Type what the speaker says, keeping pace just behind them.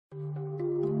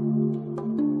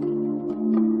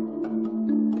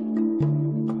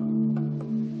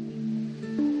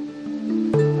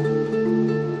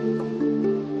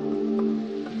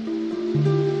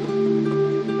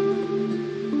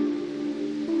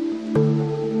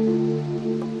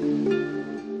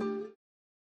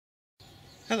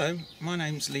Hello, my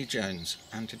name's Lee Jones,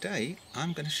 and today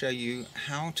I'm going to show you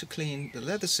how to clean the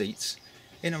leather seats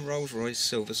in a Rolls-Royce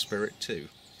Silver Spirit 2.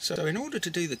 So in order to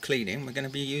do the cleaning, we're going to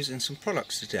be using some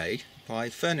products today by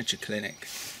FunitureClinic.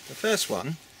 The first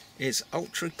one is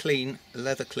Ultra Clean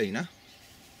Leather Cleaner,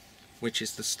 which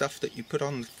is the stuff that you put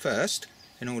on first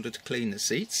in order to clean the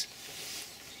seats.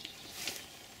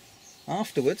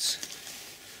 Afterwards,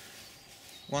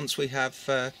 once we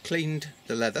have cleaned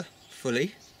the leather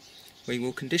fully, we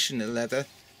will condition the leather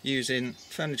using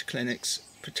FunitureClinic's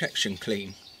Protection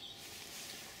Clean.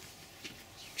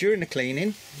 During the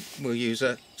cleaning we'll use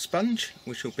a sponge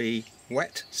which will be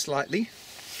wet slightly,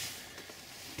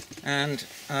 and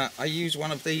I use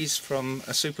one of these from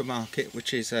a supermarket,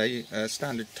 which is a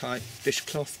standard type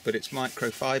dishcloth, but it's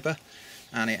microfiber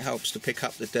and it helps to pick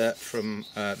up the dirt from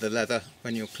the leather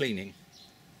when you're cleaning.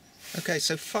 Okay,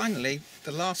 so finally,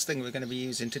 the last thing we're going to be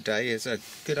using today is a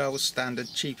good old standard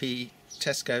cheapy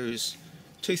Tesco's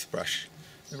toothbrush.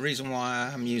 The reason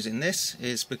why I'm using this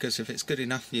is because if it's good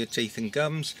enough for your teeth and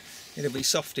gums, it'll be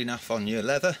soft enough on your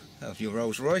leather of your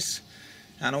Rolls-Royce,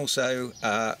 and also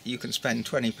you can spend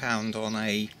 £20 on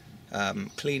a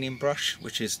cleaning brush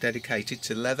which is dedicated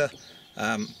to leather.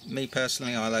 Me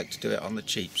personally, I like to do it on the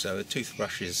cheap, so a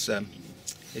toothbrush is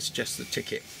it's just the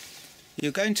ticket.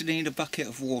 You're going to need a bucket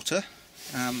of water.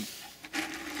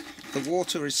 The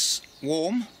water is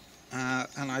warm,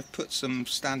 and I've put some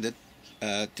standard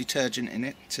detergent in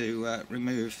it to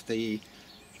remove the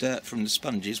dirt from the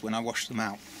sponges when I wash them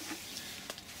out.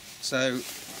 So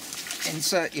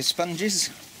insert your sponges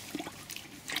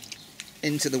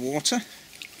into the water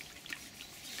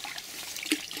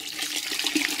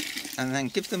and then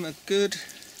give them a good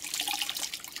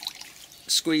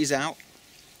squeeze out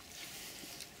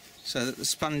so that the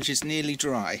sponge is nearly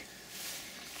dry.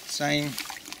 Same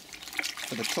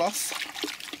for the cloth.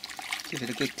 Give it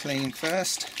a good clean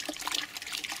first.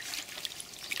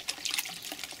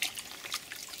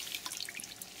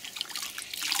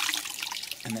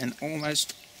 And then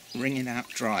almost wring it out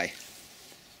dry.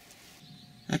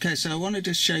 Okay, so I wanted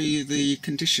to show you the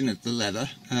condition of the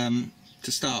leather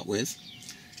to start with.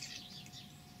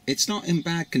 It's not in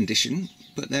bad condition,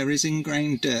 but there is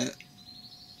ingrained dirt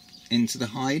into the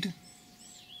hide,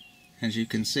 as you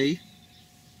can see.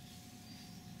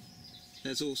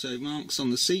 There's also marks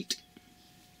on the seat,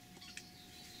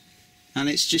 and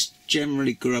it's just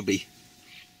generally grubby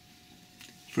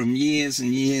from years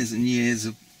and years and years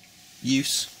of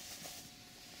use.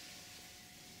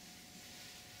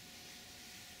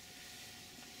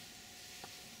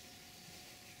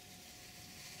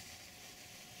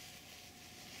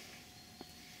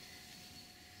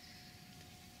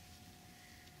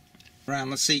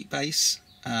 Around the seat base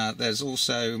there's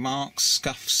also marks,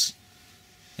 scuffs,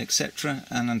 etc.,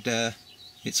 and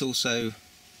it's also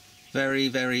very,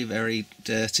 very, very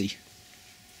dirty.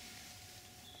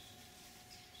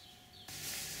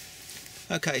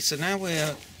 Okay, so now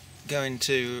we're going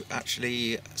to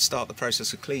actually start the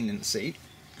process of cleaning the seat,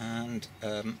 and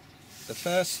the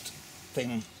first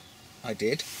thing I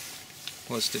did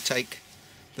was to take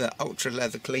the Ultra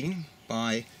Leather Clean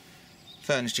by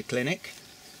FunitureClinic,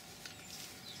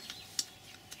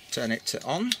 turn it to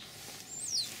on,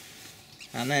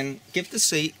 and then give the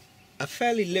seat a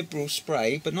fairly liberal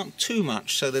spray, but not too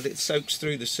much so that it soaks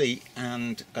through the seat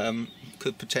and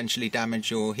could potentially damage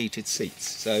your heated seats.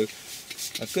 So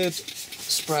a good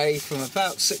spray from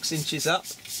about 6 inches up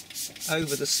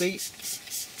over the seat.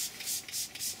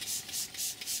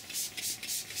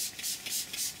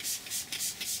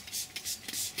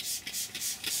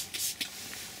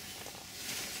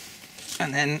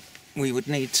 And then we would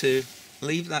need to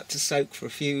leave that to soak for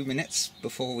a few minutes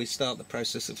before we start the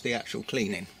process of the actual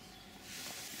cleaning.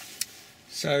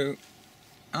 So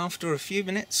after a few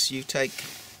minutes, you take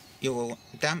your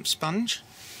damp sponge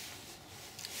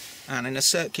and in a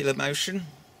circular motion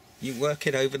you work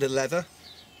it over the leather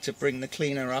to bring the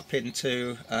cleaner up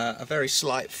into a very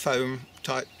slight foam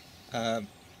type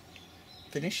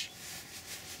finish.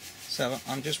 So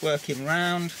I'm just working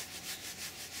round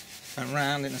and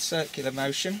round in a circular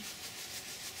motion,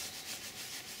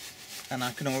 and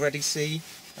I can already see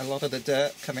a lot of the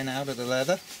dirt coming out of the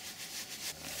leather.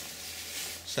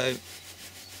 So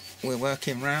we're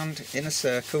working round in a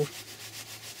circle,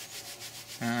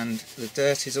 and the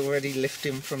dirt is already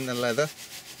lifting from the leather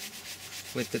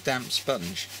with the damp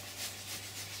sponge.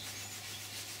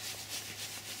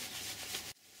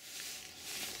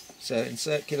 So in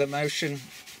circular motion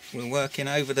we're working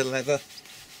over the leather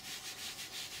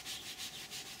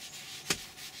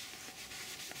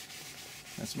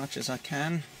as much as I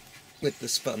can with the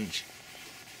sponge.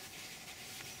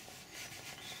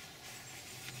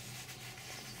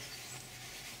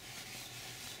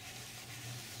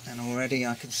 and already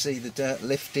I can see the dirt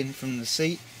lifting from the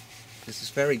seat. This is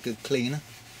very good cleaner.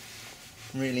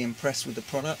 I'm really impressed with the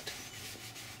product.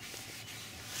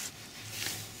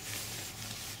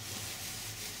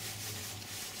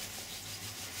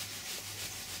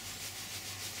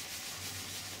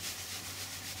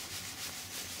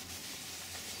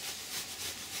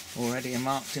 Already a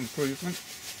marked improvement,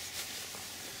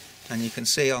 and you can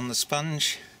see on the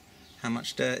sponge how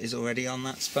much dirt is already on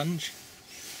that sponge.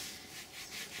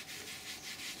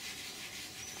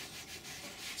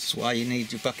 That's why you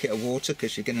need your bucket of water,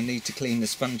 because you're going to need to clean the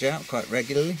sponge out quite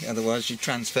regularly, otherwise you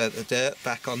transfer the dirt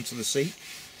back onto the seat.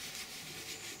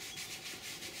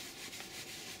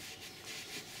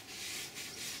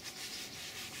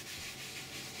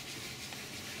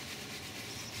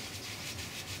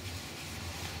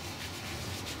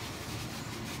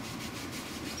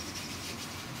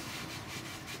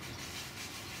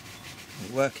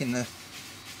 Working the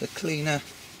cleaner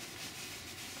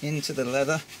into the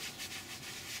leather,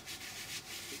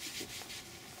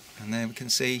 and there we can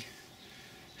see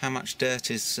how much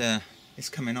dirt is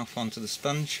coming off onto the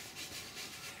sponge.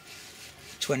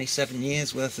 27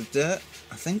 years worth of dirt,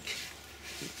 I think.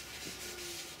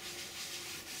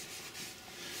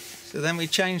 So then we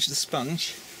change the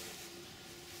sponge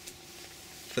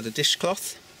for the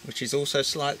dishcloth, which is also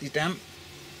slightly damp,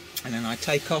 and then I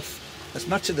take off as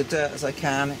much of the dirt as I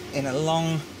can in a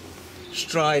long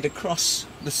stride across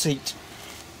the seat,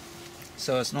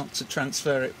 so as not to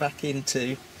transfer it back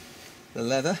into the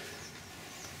leather.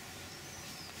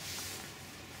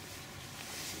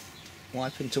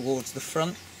 Wiping towards the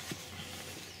front.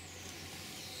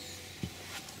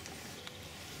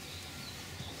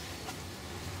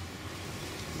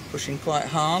 Pushing quite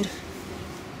hard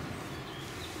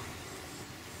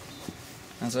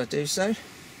as I do so.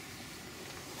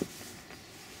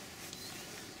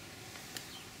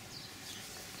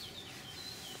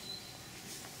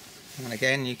 And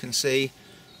again you can see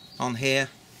on here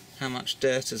how much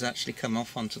dirt has actually come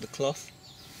off onto the cloth.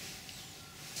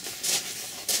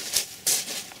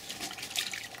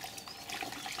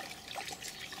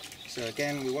 So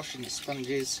again we're washing the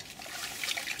sponges,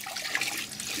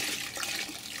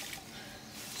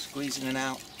 squeezing it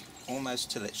out almost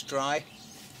till it's dry.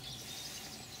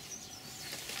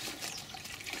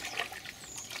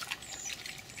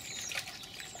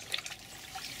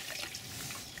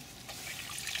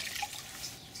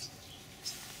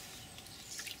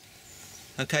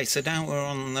 Okay, so now we're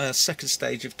on the second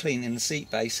stage of cleaning the seat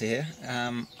base here.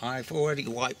 I've already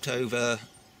wiped over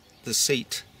the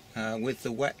seat with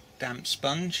the wet damp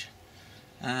sponge,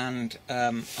 and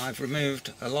I've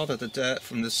removed a lot of the dirt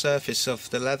from the surface of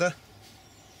the leather,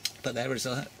 but there is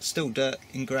still dirt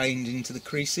ingrained into the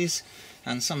creases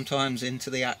and sometimes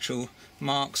into the actual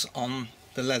marks on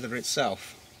the leather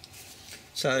itself.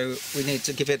 So we need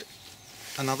to give it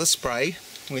another spray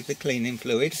with the cleaning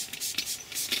fluid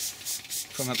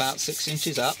from about 6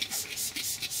 inches up,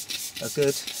 a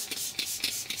good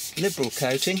liberal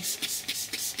coating,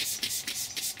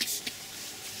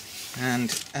 and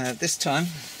this time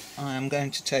I am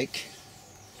going to take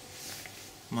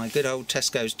my good old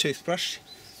Tesco's toothbrush,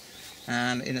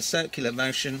 and in a circular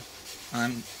motion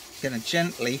I'm going to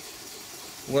gently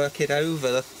work it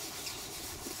over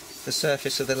the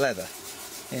surface of the leather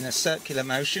in a circular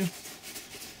motion,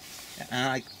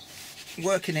 and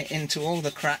working it into all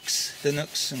the cracks, the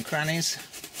nooks and crannies,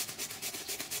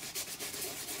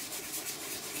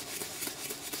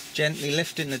 gently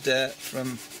lifting the dirt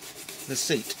from the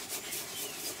seat.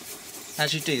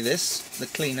 As you do this, the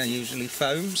cleaner usually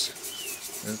foams.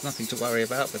 There's nothing to worry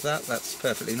about with that, that's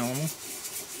perfectly normal.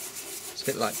 It's a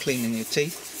bit like cleaning your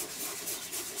teeth.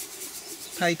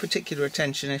 Pay particular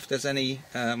attention if there's any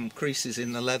creases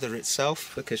in the leather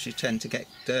itself, because you tend to get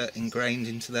dirt ingrained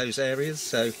into those areas.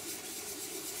 So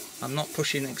I'm not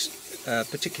pushing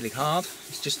particularly hard,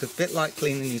 it's just a bit like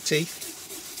cleaning your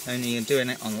teeth, only you're doing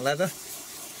it on leather.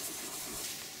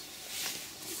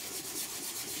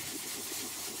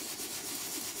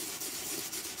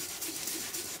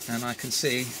 And I can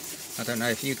see, I don't know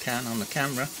if you can on the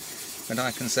camera, but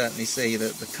I can certainly see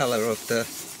that the colour of the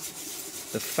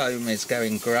foam is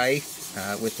going grey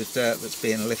with the dirt that's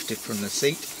being lifted from the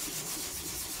seat.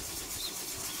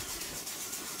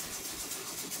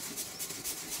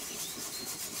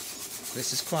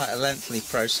 This is quite a lengthy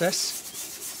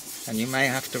process, and you may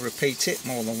have to repeat it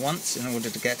more than once in order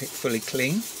to get it fully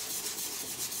clean.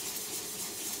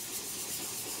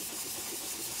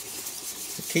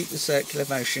 So keep the circular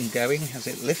motion going as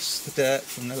it lifts the dirt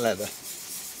from the leather.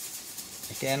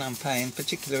 Again, I'm paying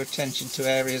particular attention to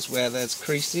areas where there's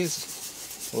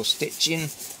creases or stitching.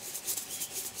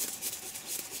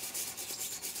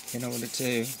 in order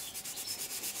to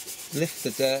lift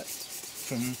the dirt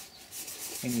from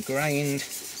ingrained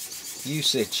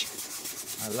usage.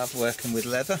 I love working with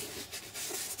leather.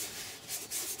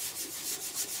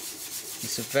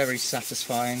 It's a very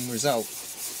satisfying result.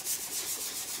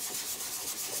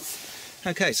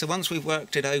 Okay, so once we've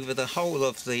worked it over the whole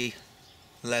of the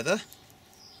leather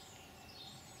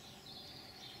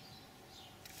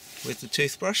with the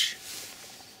toothbrush,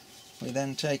 we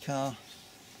then take our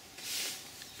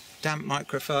damp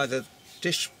microfiber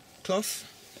dishcloth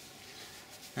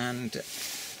and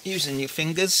using your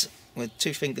fingers, with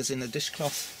 2 fingers in the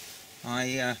dishcloth,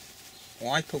 I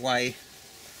wipe away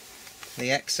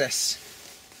the excess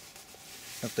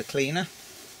of the cleaner,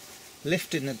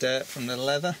 lifting the dirt from the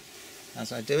leather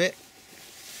as I do it.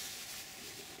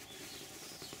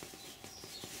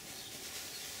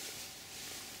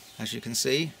 As you can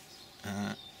see,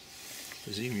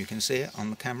 presume you can see it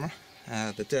on the camera,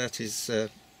 the dirt is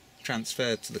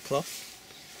transferred to the cloth.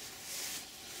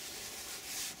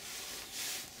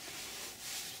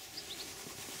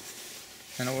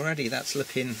 And already that's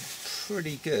looking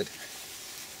pretty good,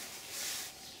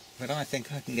 but I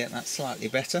think I can get that slightly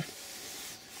better.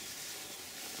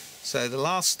 So the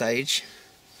last stage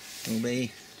will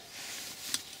be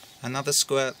another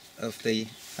squirt of the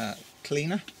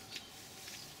cleaner.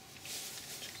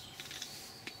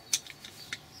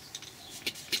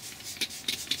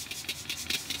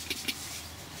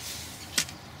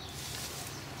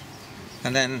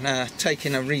 And then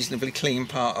taking a reasonably clean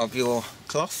part of your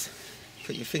cloth,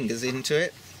 put your fingers into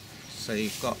it, so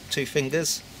you've got 2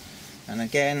 fingers, and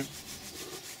again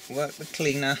work the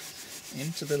cleaner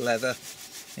into the leather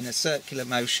in a circular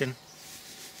motion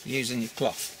using your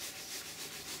cloth.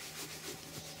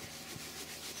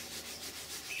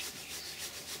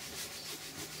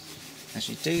 As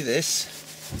you do this,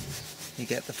 you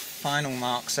get the final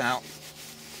marks out,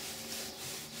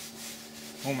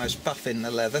 almost buffing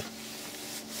the leather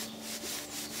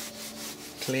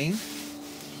clean.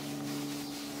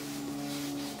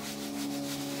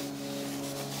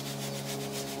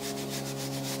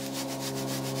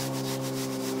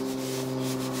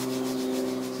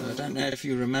 I don't know if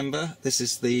you remember, this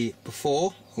is the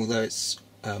before, although it's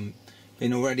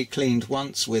been already cleaned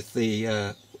once with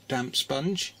the damp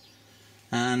sponge,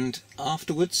 and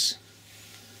afterwards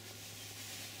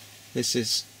this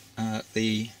is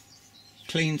the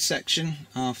cleaned section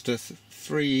after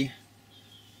 3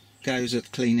 goes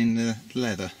at cleaning the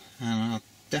leather, and I'll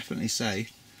definitely say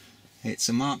it's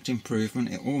a marked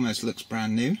improvement. It almost looks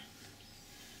brand new.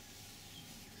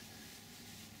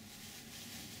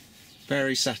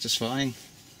 Very satisfying.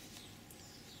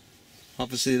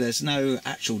 Obviously there's no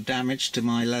actual damage to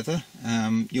my leather.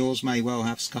 Yours may well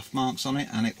have scuff marks on it,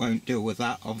 and it won't deal with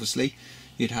that. Obviously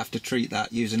you'd have to treat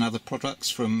that using other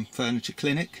products from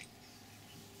FunitureClinic,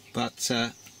 but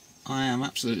I am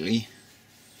absolutely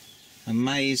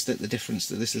amazed at the difference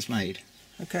that this has made.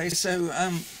 Okay, so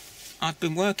I've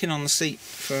been working on the seat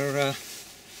for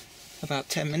about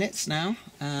 10 minutes now,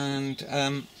 and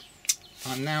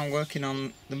I'm now working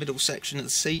on the middle section of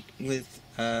the seat with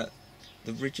the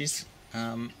ridges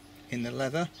in the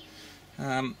leather.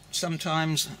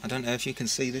 Sometimes, I don't know if you can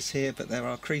see this here, but there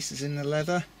are creases in the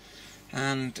leather,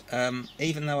 and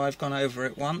even though I've gone over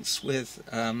it once with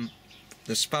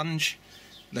the sponge,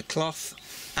 the cloth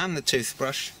and the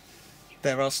toothbrush,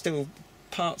 there are still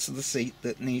parts of the seat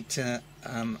that need to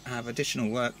have additional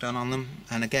work done on them,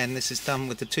 and again this is done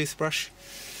with the toothbrush,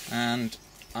 and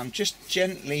I'm just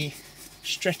gently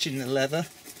stretching the leather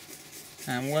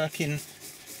and working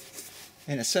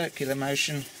in a circular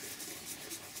motion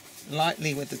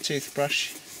lightly with the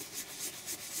toothbrush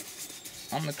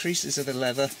on the creases of the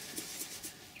leather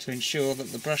to ensure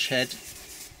that the brush head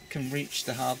can reach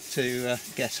the hard to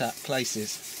get at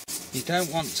places. You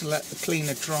don't want to let the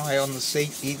cleaner dry on the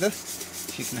seat either,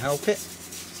 if you can help it.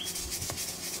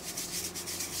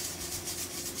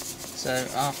 So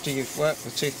after you've worked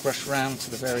the toothbrush round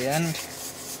to the very end,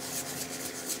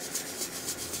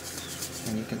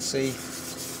 and you can see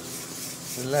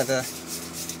the leather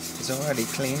is already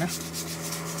cleaner,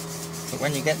 but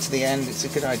when you get to the end it's a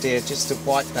good idea just to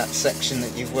wipe that section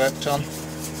that you've worked on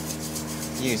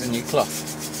using your cloth.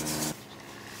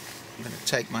 I'm going to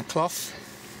take my cloth,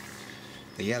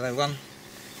 the yellow one,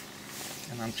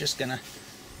 and I'm just going to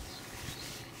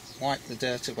wipe the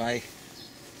dirt away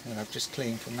that I've just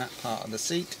cleaned from that part of the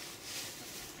seat.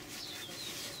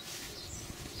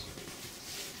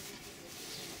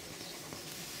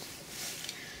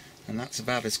 And that's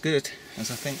about as good as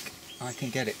I think I can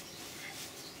get it.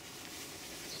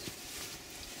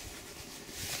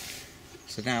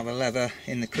 So now the leather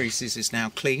in the creases is now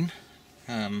clean.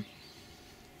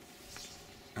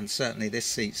 and certainly this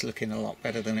seat's looking a lot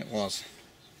better than it was.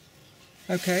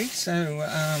 Okay, so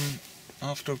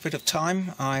after a bit of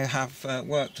time I have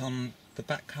worked on the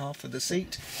back half of the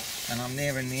seat, and I'm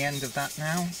nearing the end of that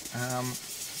now,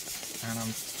 and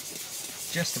I'm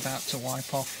just about to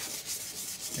wipe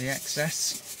off the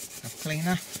excess of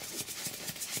cleaner.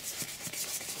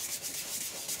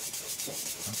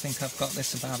 I think I've got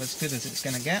this about as good as it's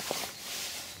going to get.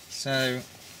 So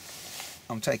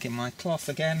I'm taking my cloth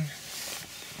again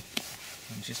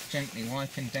and just gently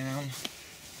wiping down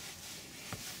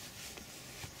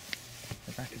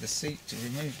the back of the seat to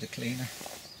remove the cleaner.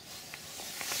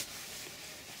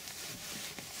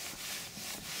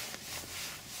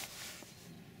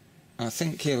 I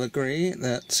think you'll agree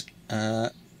that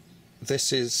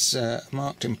this is a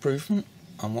marked improvement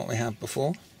on what we had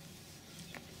before.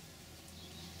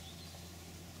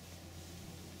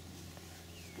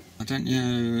 I don't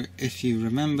know if you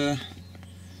remember,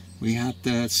 we had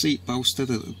the seat bolster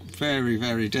that looked very,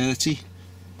 very dirty.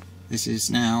 This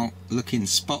is now looking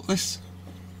spotless.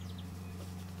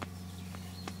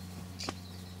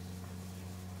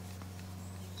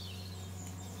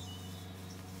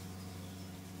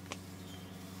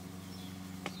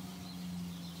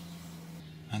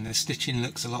 And the stitching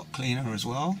looks a lot cleaner as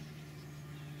well.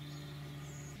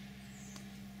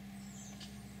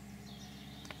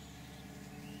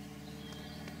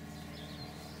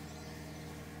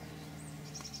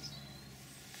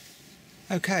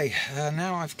 Okay,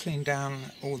 now I've cleaned down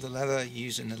all the leather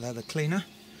using the leather cleaner.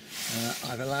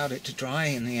 I've allowed it to dry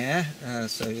in the air,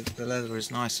 so the leather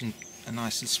is nice and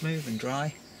smooth and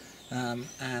dry.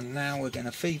 And now we're going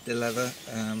to feed the leather,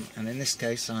 and in this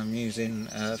case I'm using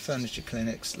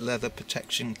FunitureClinic's Leather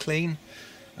Protection Clean.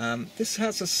 This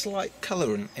has a slight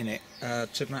colourant in it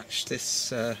to match this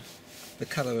the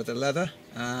colour of the leather,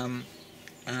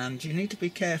 and you need to be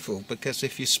careful, because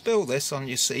if you spill this on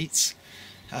your seats,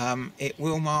 it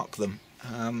will mark them,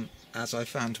 as I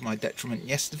found to my detriment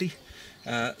yesterday.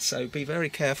 So be very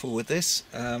careful with this.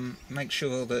 Make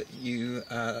sure that you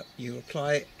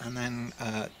apply it and then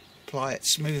apply it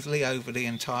smoothly over the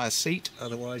entire seat,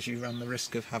 otherwise you run the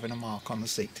risk of having a mark on the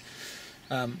seat.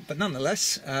 But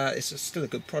nonetheless, it's still a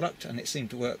good product and it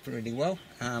seemed to work really well.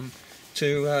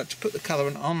 To put the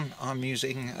colourant on, I'm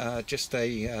using just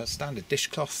a standard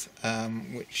dishcloth,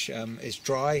 which is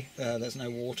dry. There's no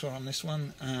water on this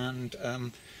one, and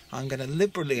I'm going to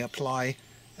liberally apply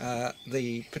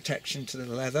the protection to the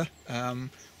leather,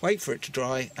 wait for it to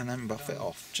dry and then buff it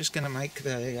off. Just going to make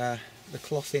the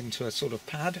cloth into a sort of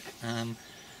pad, and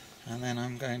then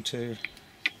I'm going to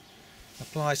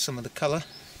apply some of the colour.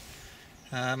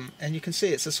 And you can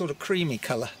see it's a sort of creamy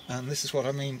colour, and this is what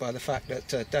I mean by the fact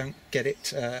that don't get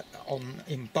it on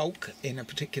in bulk in a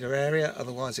particular area,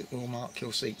 otherwise it will mark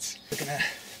your seats. We're going to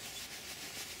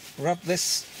rub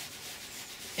this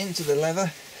into the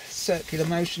leather, circular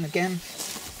motion again.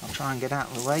 I'll try and get out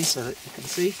of the way so that you can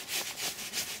see.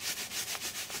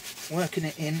 Working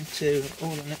it into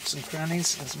all the nooks and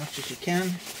crannies as much as you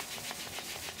can.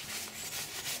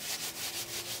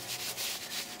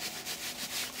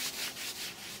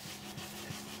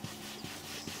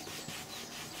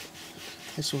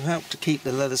 This will help to keep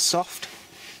the leather soft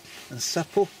and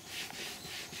supple.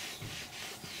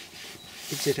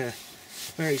 Gives it a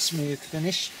very smooth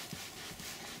finish.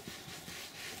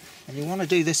 And you want to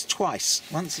do this twice.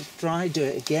 Once it's dry, do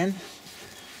it again,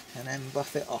 and then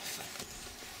buff it off.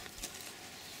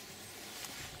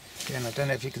 Again, I don't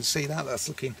know if you can see that, that's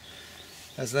looking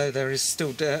as though there is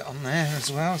still dirt on there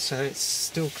as well, so it's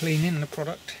still cleaning the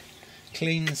product.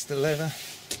 Cleans the leather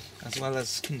as well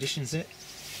as conditions it.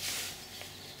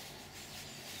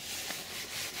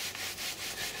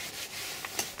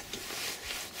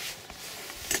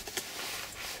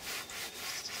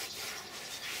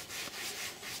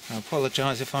 I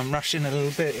apologise if I'm rushing a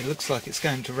little bit. It looks like it's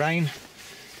going to rain,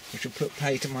 which will put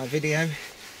pay to my video.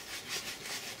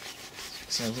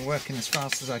 So we're working as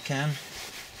fast as I can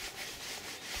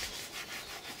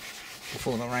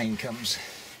before the rain comes.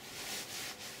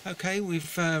 Okay,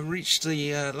 we've reached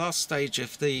the last stage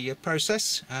of the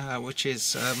process, which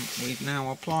is we've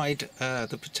now applied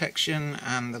the protection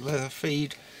and the leather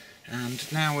feed, and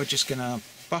now we're just going to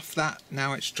buff that,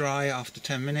 now it's dry after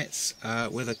 10 minutes,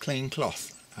 with a clean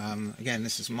cloth. Again,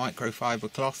 this is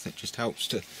microfiber cloth. It just helps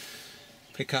to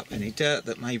pick up any dirt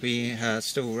that may be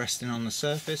still resting on the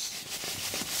surface.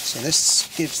 So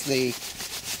this gives the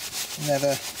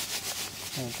leather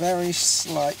a very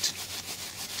slight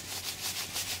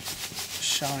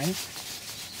shine,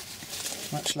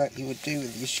 much like you would do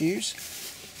with your shoes.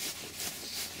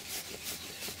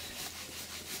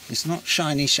 It's not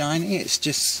shiny, it's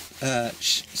just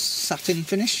satin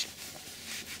finish.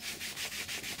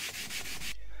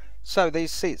 So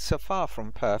these seats are far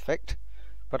from perfect,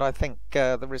 but I think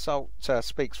the result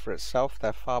speaks for itself.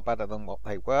 They're far better than what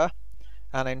they were,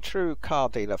 and in true car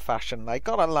dealer fashion they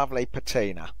got a lovely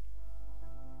patina.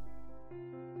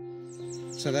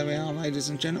 So there we are, ladies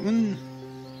and gentlemen,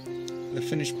 the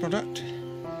finished product.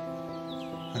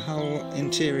 The whole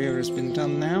interior has been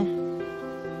done now.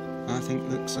 I think it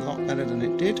looks a lot better than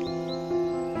it did.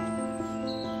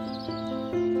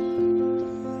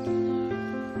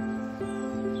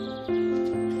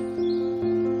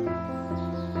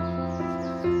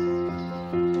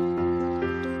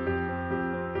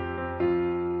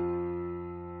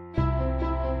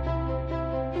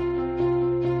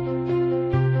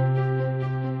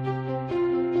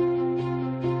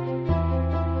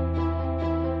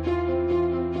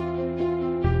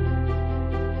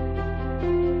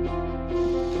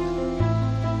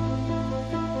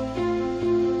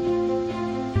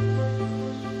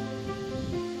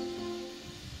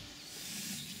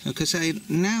 Okay, so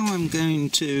now I'm going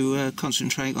to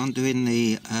concentrate on doing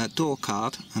the door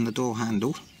card and the door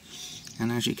handle,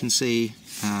 and as you can see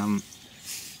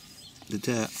the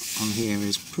dirt on here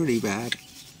is pretty bad.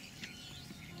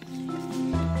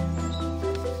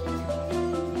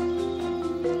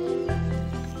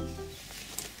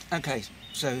 Okay,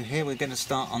 so here we're going to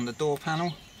start on the door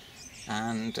panel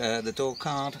and the door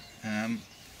card.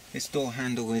 This door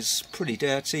handle is pretty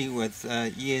dirty with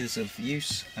years of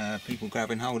use, people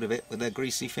grabbing hold of it with their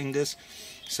greasy fingers,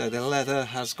 so the leather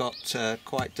has got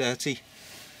quite dirty.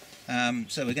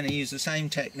 So we're going to use the same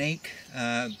technique.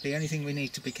 The only thing we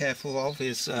need to be careful of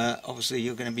is obviously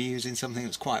you're going to be using something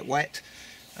that's quite wet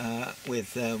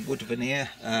with wood veneer.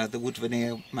 The wood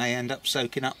veneer may end up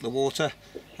soaking up the water,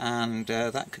 and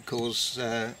that could cause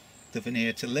the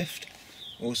veneer to lift.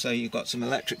 Also, you've got some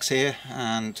electrics here,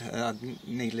 and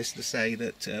needless to say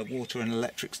that water and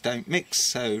electrics don't mix,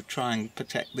 so try and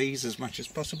protect these as much as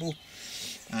possible.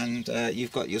 And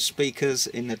you've got your speakers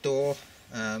in the door.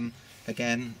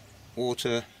 Again,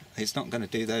 water is not going to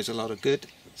do those a lot of good,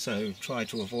 so try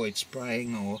to avoid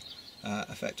spraying or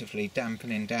effectively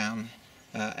dampening down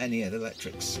any of the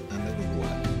electrics, and they will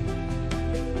work.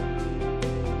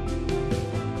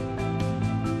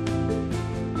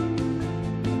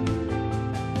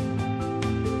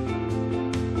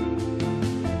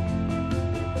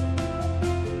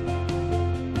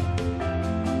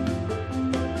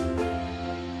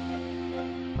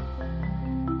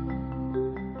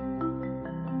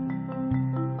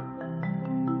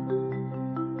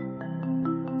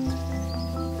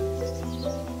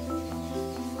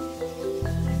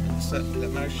 Circular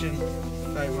motion,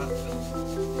 foam up. I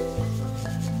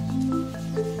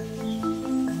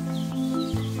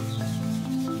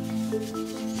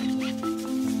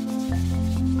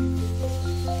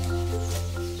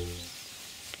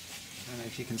don't know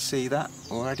if you can see that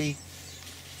already.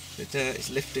 The dirt is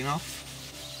lifting off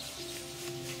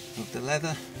of the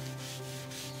leather.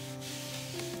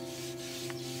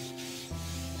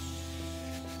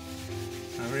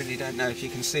 I really don't know if you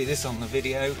can see this on the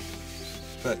video,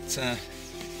 but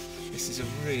this is a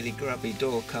really grubby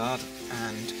door card,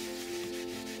 and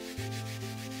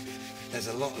there's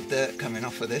a lot of dirt coming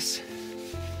off of this.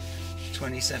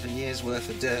 27 years worth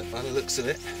of dirt by the looks of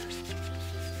it.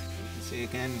 You can see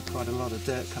again quite a lot of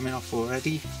dirt coming off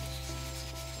already.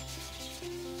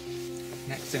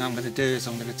 Next thing I'm going to do is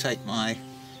I'm going to take my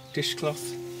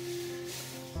dishcloth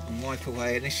and wipe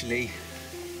away initially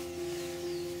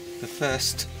the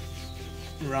first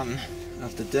run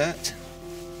of the dirt.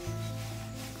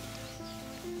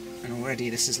 And already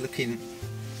this is looking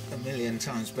a million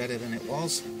times better than it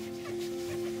was.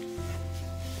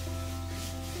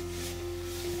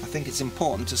 I think it's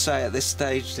important to say at this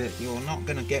stage that you're not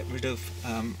going to get rid of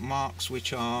marks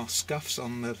which are scuffs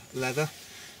on the leather,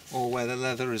 or where the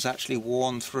leather is actually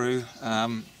worn through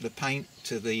the paint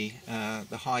to the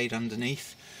hide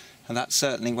underneath, and that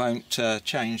certainly won't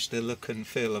change the look and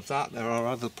feel of that. There are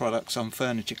other products on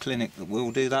FunitureClinic that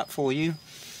will do that for you.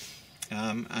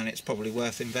 And it's probably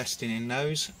worth investing in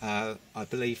those. I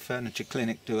believe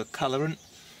FunitureClinic do a colourant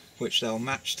which they'll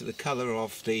match to the colour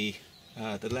of the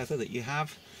leather that you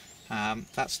have.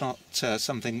 That's not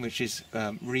something which is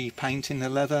repainting the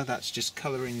leather, that's just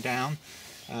colouring down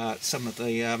some of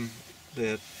the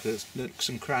nooks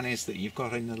and crannies that you've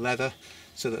got in the leather,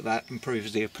 so that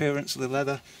improves the appearance of the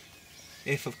leather.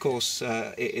 If of course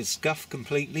it is scuffed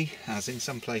completely, as in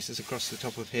some places across the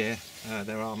top of here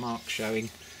there are marks showing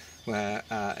where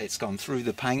it's gone through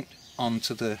the paint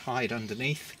onto the hide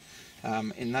underneath,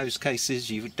 in those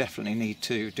cases you would definitely need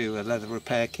to do a leather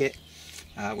repair kit,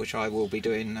 which I will be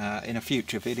doing in a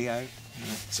future video.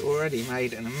 It's already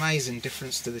made an amazing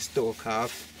difference to this door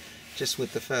card. just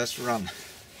with the first run.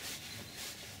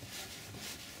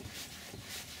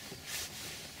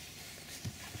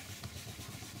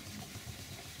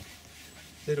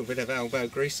 A little bit of elbow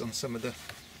grease on some of the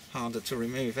harder to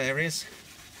remove areas.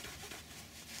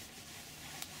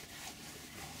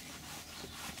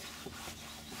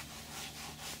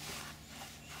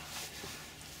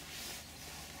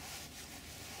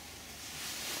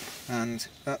 And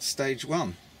that's stage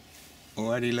one,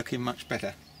 already looking much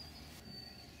better.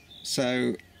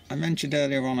 So I mentioned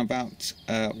earlier on about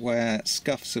where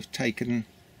scuffs have taken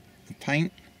the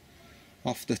paint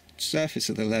off the surface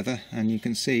of the leather, and you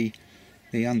can see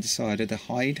the underside of the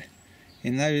hide.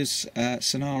 In those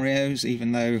scenarios,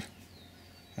 even though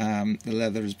the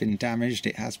leather has been damaged,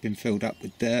 it has been filled up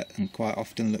with dirt and quite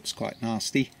often looks quite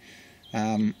nasty.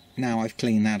 Now I've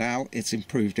cleaned that out, it's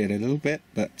improved it a little bit,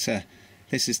 but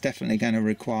this is definitely going to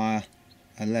require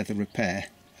a leather repair,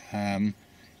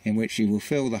 in which you will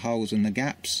fill the holes and the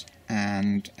gaps,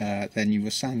 and then you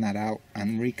will sand that out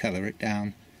and recolour it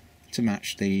down to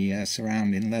match the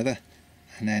surrounding leather,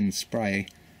 and then spray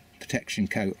protection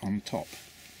coat on top.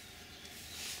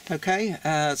 Okay,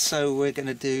 so we're going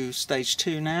to do stage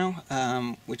two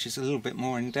now, which is a little bit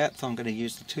more in depth. I'm going to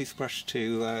use the toothbrush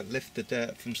to lift the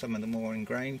dirt from some of the more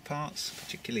ingrained parts,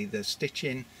 particularly the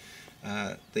stitching,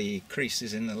 the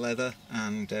creases in the leather,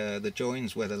 and the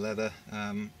joins where the leather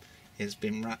has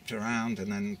been wrapped around,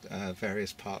 and then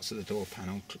various parts of the door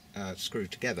panel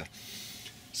screwed together.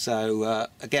 So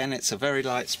again, it's a very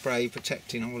light spray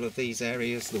protecting all of these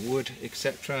areas, the wood,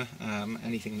 etc.,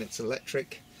 anything that's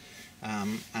electric,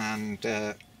 and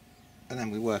then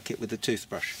we work it with the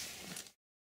toothbrush.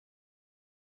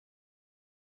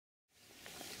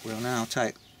 We'll now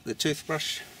take the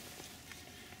toothbrush,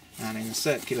 and in a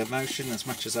circular motion, as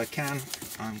much as I can,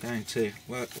 I'm going to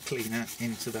work the cleaner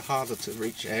into the harder to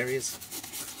reach areas.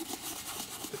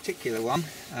 Particular one,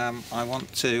 I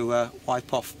want to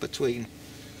wipe off between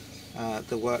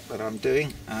the work that I'm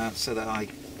doing, so that I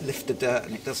lift the dirt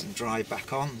and it doesn't dry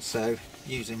back on. So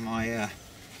using my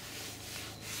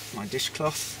my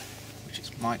dishcloth, which is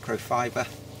microfiber,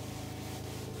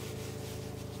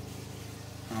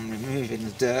 I'm removing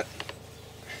the dirt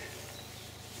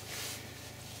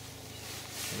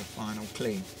for the final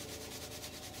clean.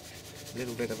 A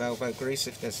little bit of elbow grease,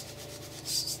 if there's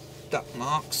stuck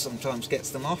marks, sometimes gets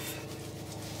them off.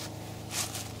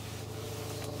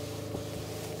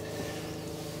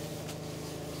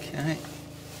 Okay,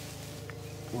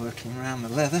 working around the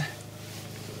leather.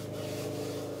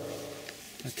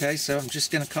 Okay, so I'm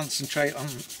just going to concentrate on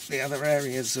the other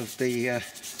areas of the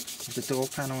door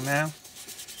panel now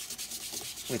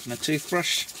with my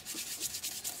toothbrush.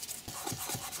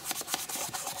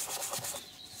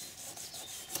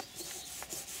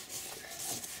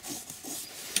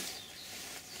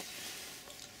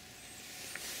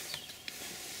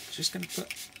 Just going to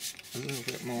put a little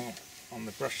bit more on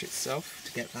the brush itself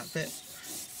to get that bit.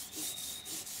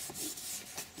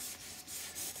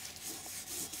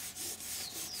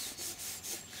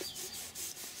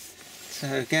 So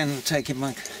again, taking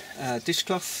my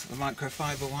dishcloth, the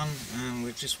microfiber one, and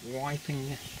we're just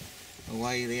wiping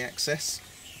away the excess.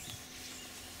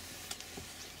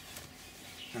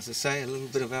 As I say, a little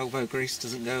bit of elbow grease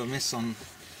doesn't go amiss on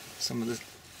some of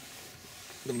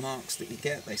the marks that you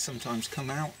get. They sometimes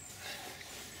come out,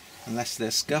 unless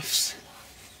they're scuffs.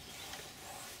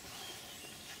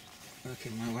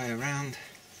 Working my way around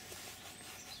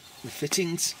the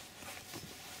fittings.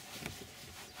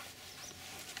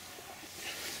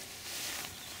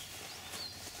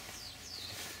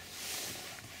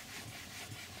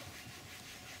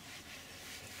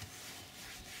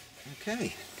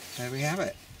 Okay, there we have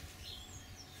it.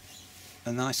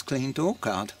 A nice clean door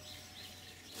card.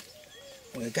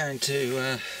 We're going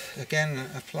to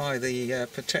again apply the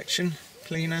protection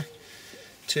cleaner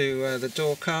to the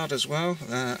door card as well,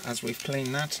 as we've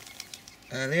cleaned that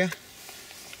earlier.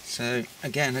 So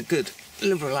again, a good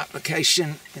liberal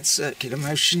application in circular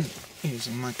motion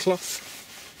using my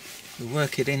cloth. We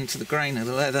work it into the grain of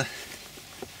the leather.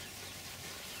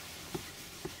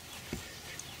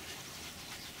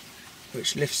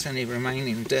 Which lifts any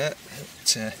remaining dirt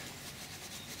that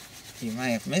you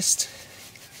may have missed,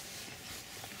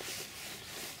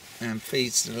 and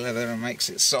feeds the leather and makes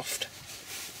it soft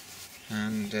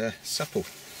and supple.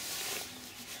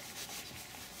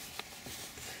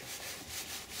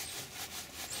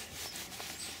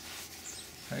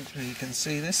 Hopefully you can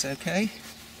see this okay.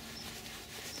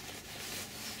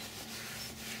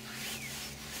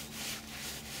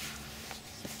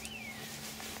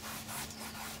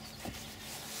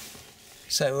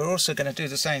 So we're also going to do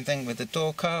the same thing with the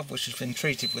door carve, which has been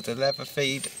treated with a leather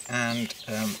feed, and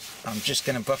I'm just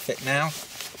going to buff it now.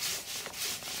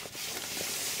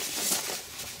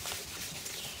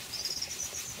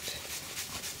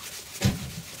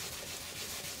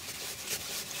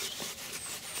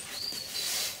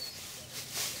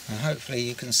 And hopefully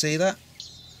you can see that.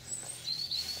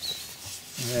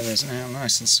 The leather's now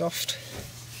nice and soft,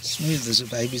 smooth as a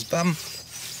baby's bum.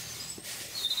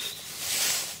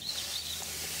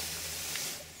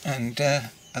 And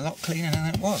a lot cleaner than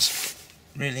it was.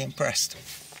 Really impressed.